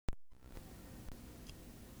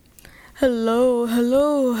Hello,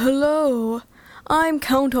 hello, hello. I'm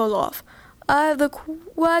Count Olaf. I have the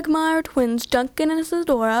Quagmire twins, Duncan and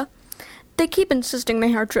Isadora. They keep insisting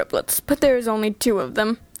they are triplets, but there's only two of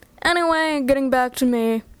them. Anyway, getting back to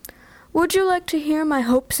me. Would you like to hear my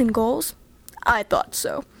hopes and goals? I thought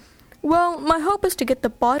so. Well, my hope is to get the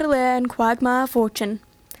Baudelaire and Quagmire fortune.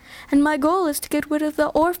 And my goal is to get rid of the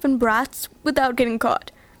orphan brats without getting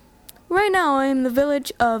caught. Right now I am in the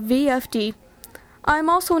village of VFD. I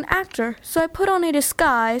am also an actor, so I put on a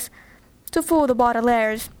disguise to fool the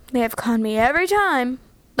Baudelaires. They have conned me every time,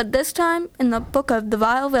 but this time, in the book of the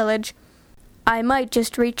Vile Village, I might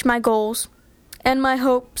just reach my goals, and my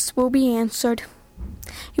hopes will be answered.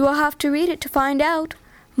 You will have to read it to find out.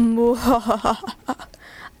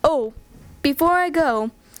 Oh, before I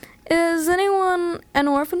go, is anyone an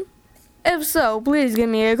orphan? If so, please give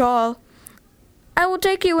me a call. I will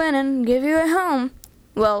take you in and give you a home.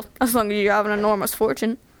 Well, as long as you have an enormous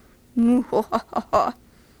fortune.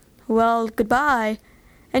 Well, goodbye.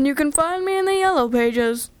 And you can find me in the yellow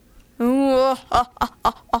pages.